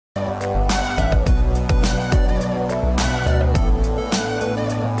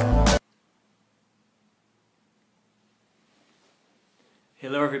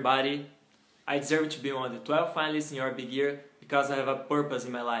Hello everybody. I deserve to be one of the 12 finalists in your big year because I have a purpose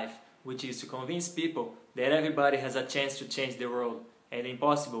in my life, which is to convince people that everybody has a chance to change the world, and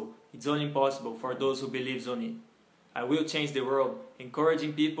impossible, it's only possible for those who believe on it. I will change the world,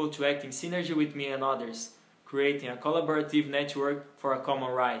 encouraging people to act in synergy with me and others, creating a collaborative network for a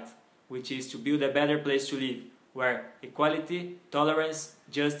common right, which is to build a better place to live, where equality, tolerance,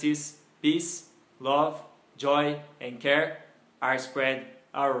 justice, peace, love, joy and care are spread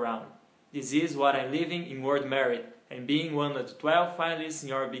all around. This is what I'm living in World Merit, and being one of the 12 finalists in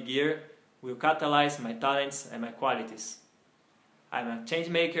your big year will catalyze my talents and my qualities. I'm a change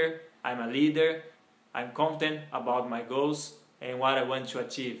maker, I'm a leader, I'm confident about my goals and what I want to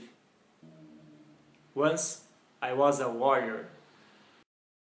achieve. Once I was a warrior.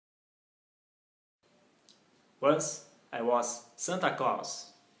 Once I was Santa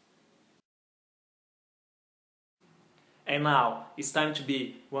Claus. And now it's time to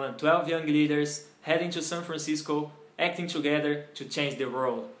be one of 12 young leaders heading to San Francisco, acting together to change the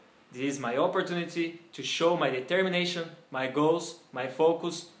world. This is my opportunity to show my determination, my goals, my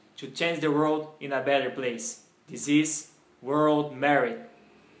focus to change the world in a better place. This is World Merit.